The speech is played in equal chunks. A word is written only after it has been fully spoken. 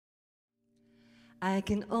I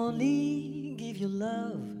can only give you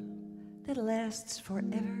love that lasts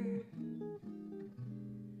forever,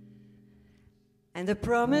 and a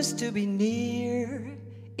promise to be near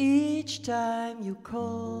each time you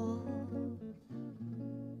call.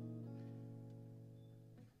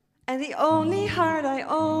 And the only heart I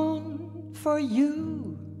own for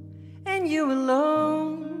you and you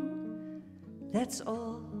alone, that's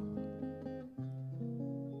all,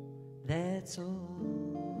 that's all.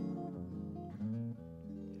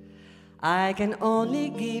 I can only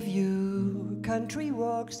give you country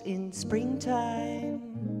walks in springtime,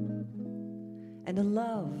 and a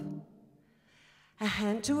love, a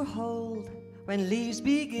hand to hold when leaves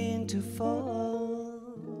begin to fall,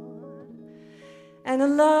 and a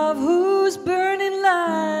love whose burning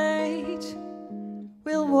light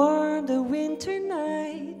will warm the winter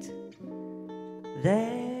night.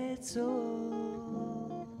 That's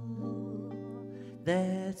all,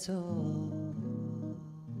 that's all.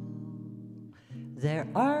 There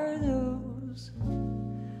are those,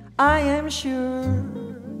 I am sure,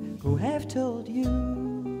 who have told you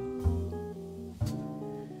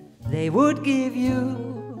they would give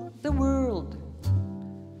you the world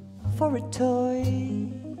for a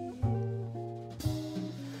toy.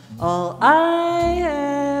 All I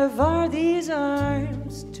have are these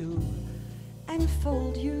arms to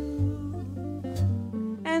enfold you,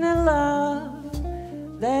 and a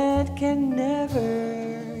love that can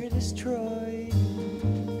never destroy.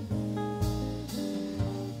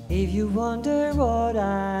 If you wonder what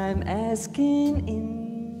I'm asking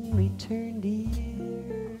in return,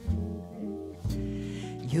 dear,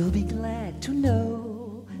 you'll be glad to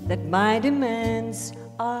know that my demands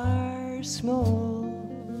are small.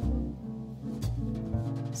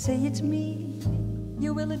 Say it's me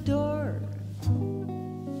you will adore,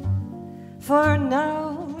 for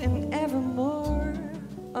now and evermore.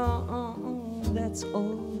 That's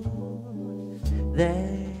all,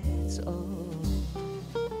 that's all.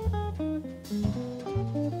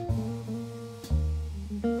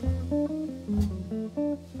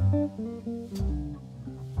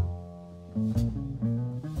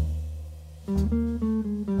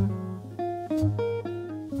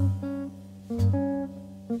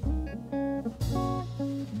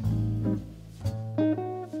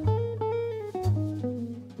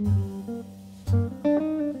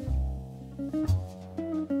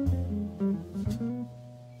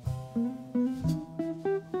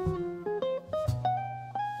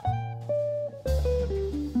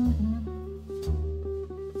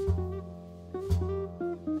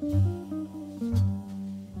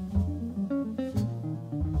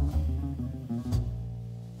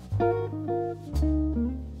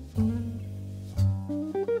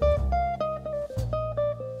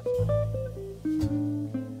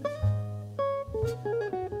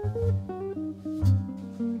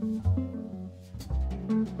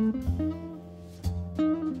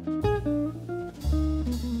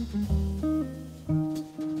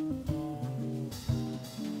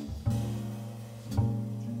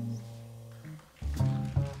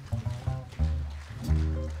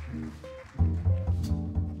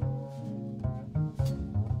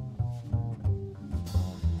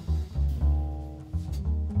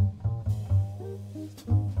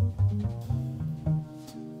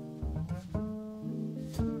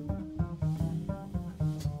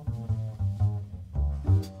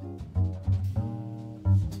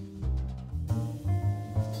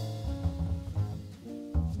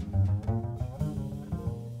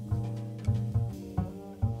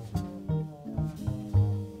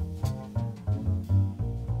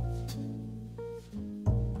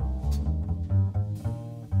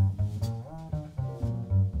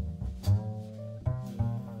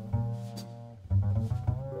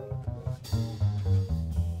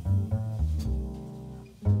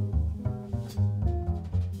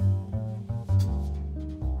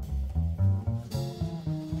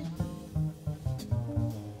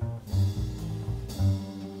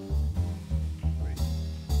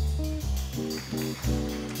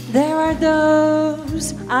 There are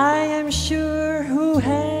those, I am sure, who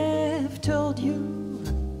have told you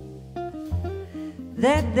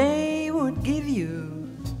that they would give you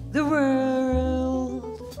the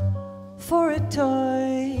world for a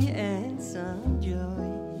toy and some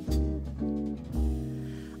joy.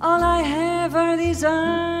 All I have are these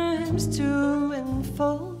arms to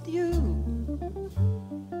enfold you,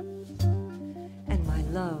 and my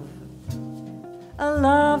love, a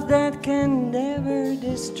love that can never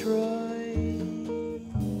destroy.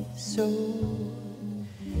 So,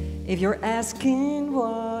 if you're asking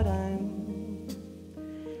what I'm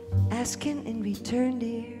asking in return,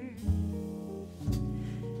 dear,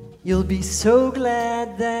 You'll be so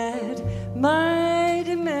glad that my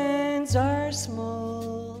demands are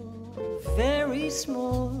small, very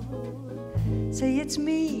small. Say it's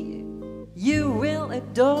me you will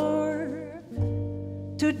adore,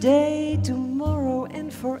 today, tomorrow,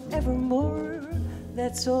 and forevermore.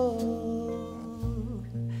 That's all,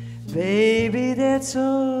 baby, that's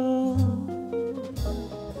all.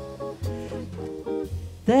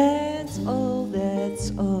 That's all,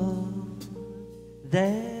 that's all.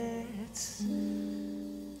 That's